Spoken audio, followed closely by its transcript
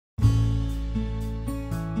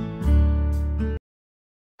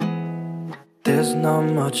There's not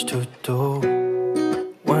much to do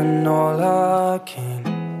when all I can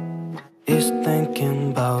is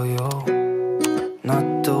thinking about you.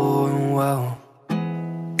 Not doing well,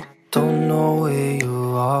 don't know where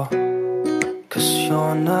you are, 'cause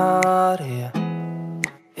you're not here.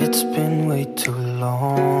 It's been way too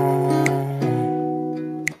long.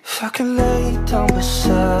 If I could lay down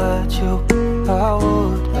beside you, I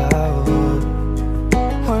would.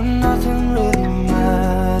 When nothing really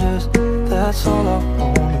matters, that's all I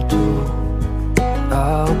wanna do. I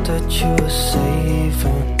hope that you are safe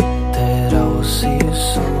and that I will see you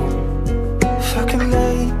soon. If I could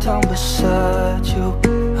lay down beside you,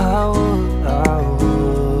 I would.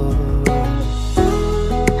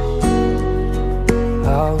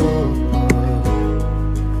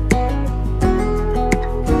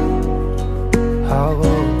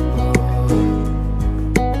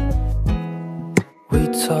 We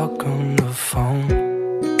talk on the phone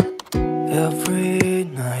every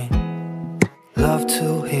night. Love to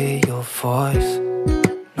hear your voice.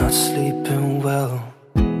 Not sleeping well,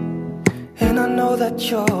 and I know that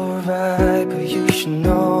you're right, but you should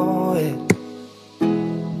know it.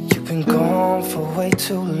 You've been gone for way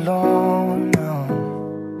too long now.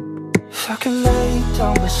 If I could lay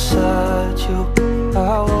down beside you,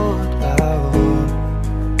 I would.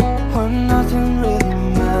 When nothing really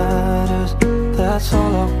matters, that's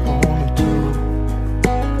all I wanna do.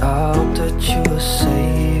 I hope that you are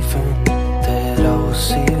safe and that I will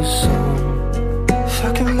see you soon. If I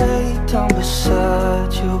could lay down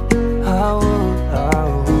beside you, I would.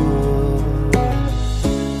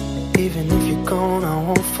 Even if you're gone, I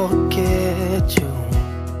won't forget you.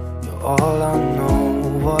 You're all I know,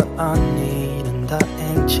 what I need, and that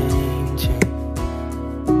ain't changing.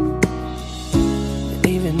 And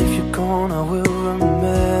even if you're gone, I will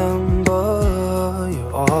remember.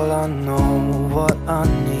 You're all I know, what I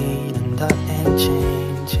need, and that ain't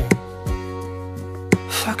changing.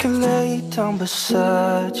 If I could lay down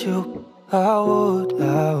beside you, I would.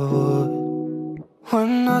 When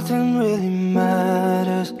nothing really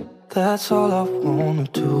matters, that's all I wanna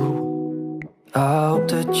do. I hope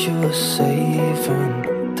that you are safe and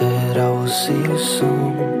that I will see you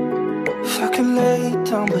soon. If I could lay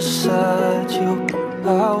down beside you, I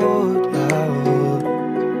would.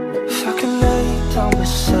 If I could lay down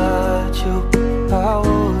beside you, I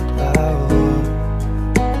would.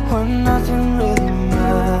 When nothing really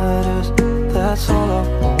matters, that's all I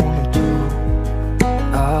wanna do.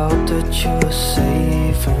 I hope that you are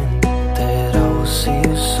safe and that I will see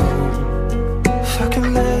you soon. If I could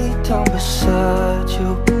lay down beside you,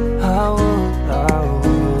 I would.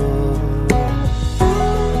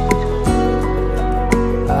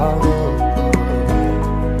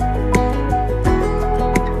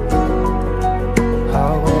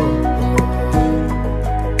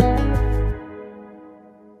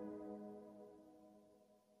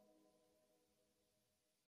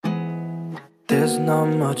 There's not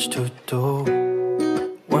much to do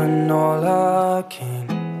when all I can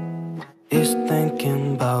is thinking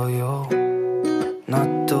about you. Not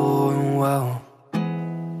doing well,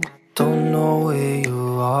 don't know where you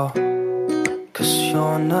are, 'cause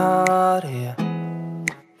you're not here.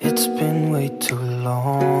 It's been way too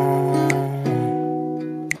long.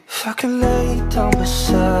 If I could lay down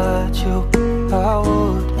beside you, I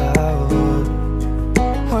would.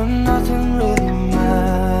 When nothing really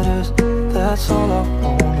matters, that's all I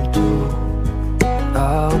wanna do. I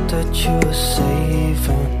hope that you are safe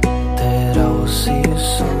and that I will see you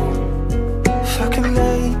soon. If I could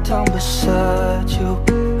lay down beside you,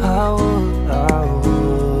 I would.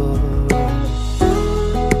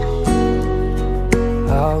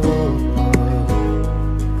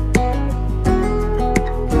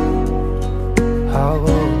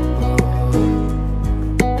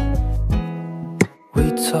 We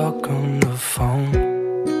talk on the phone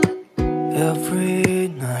every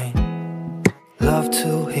night. Love to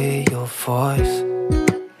hear your voice.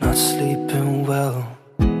 Not sleeping well,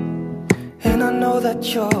 and I know that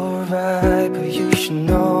you're right, but you should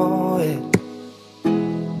know it.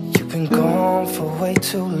 You've been gone for way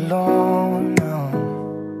too long now.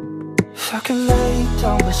 If I could lay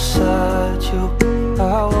down beside you,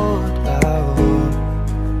 I would.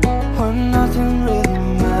 When nothing really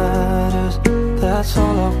matters, that's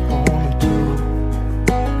all I wanna do.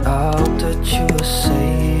 I hope that you are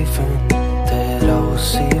safe and that I will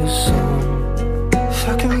see you soon. If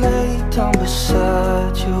I could lay down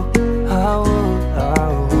beside you, I would.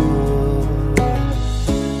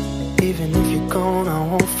 Even if you're gone, I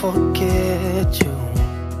won't forget you.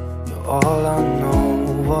 You're all I know,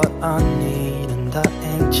 what I need, and that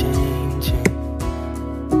ain't changing.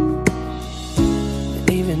 And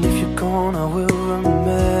even if you're gone, gone, I will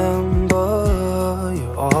remember.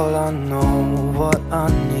 You're all I know, what I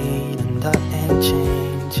need, and that ain't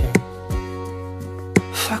changing.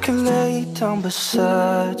 If I could lay down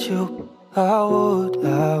beside you, I would.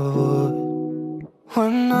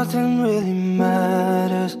 When nothing really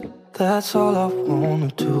matters, that's all I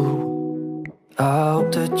wanna do. I hope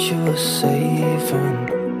that you are safe and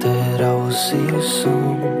that I will see you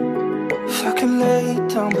soon. If I could lay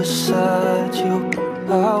down beside you,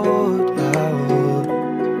 I would.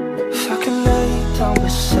 If I could lay down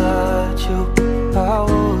beside you, I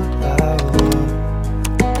would.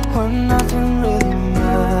 When nothing really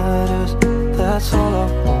matters, that's all I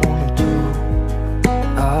wanna do.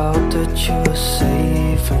 I hope that you are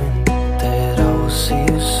safe and that I will see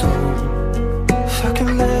you soon. If I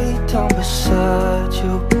could lay down beside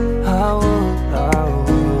you, I would.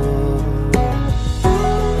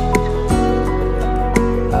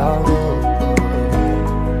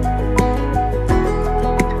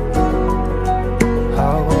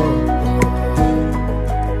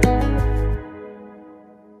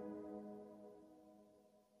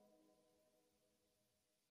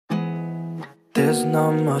 There's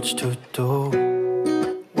not much to do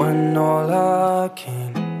when all I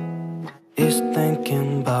can is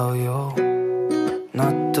thinking about you.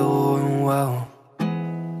 Not doing well,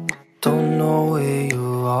 don't know where you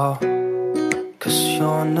are, 'cause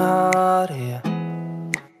you're not here.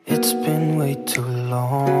 It's been way too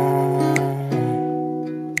long.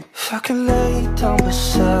 If I could lay down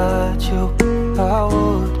beside you, I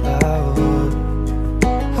would.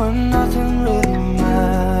 When nothing really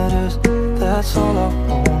matters, that's all I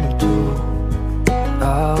wanna do. I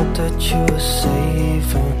hope that you are safe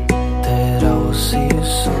and that I will see you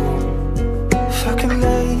soon. If I could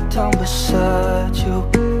lay down beside you,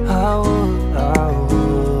 I would.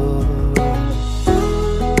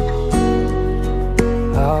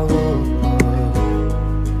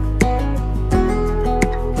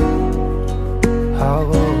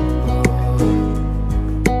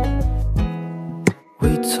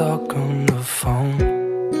 We talk on the phone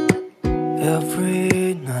every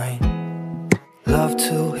night. Love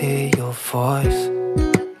to hear your voice.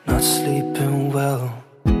 Not sleeping well,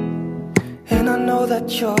 and I know that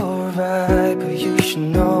you're right, but you should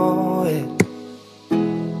know it.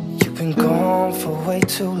 You've been gone for way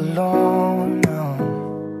too long now.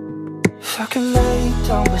 If I could lay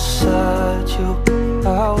down beside you,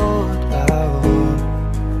 I would.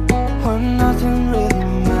 When nothing really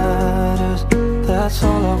matters, that's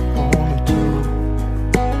all I wanna do.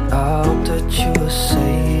 I hope that you are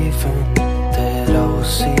safe and that I will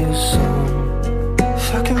see you soon. If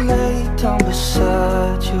I could lay down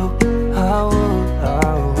beside you, I would.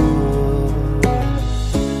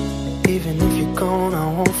 Even if you're gone, I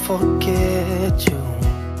won't forget you.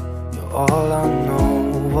 You're all I know,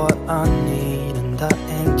 what I need, and that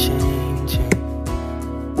ain't changing.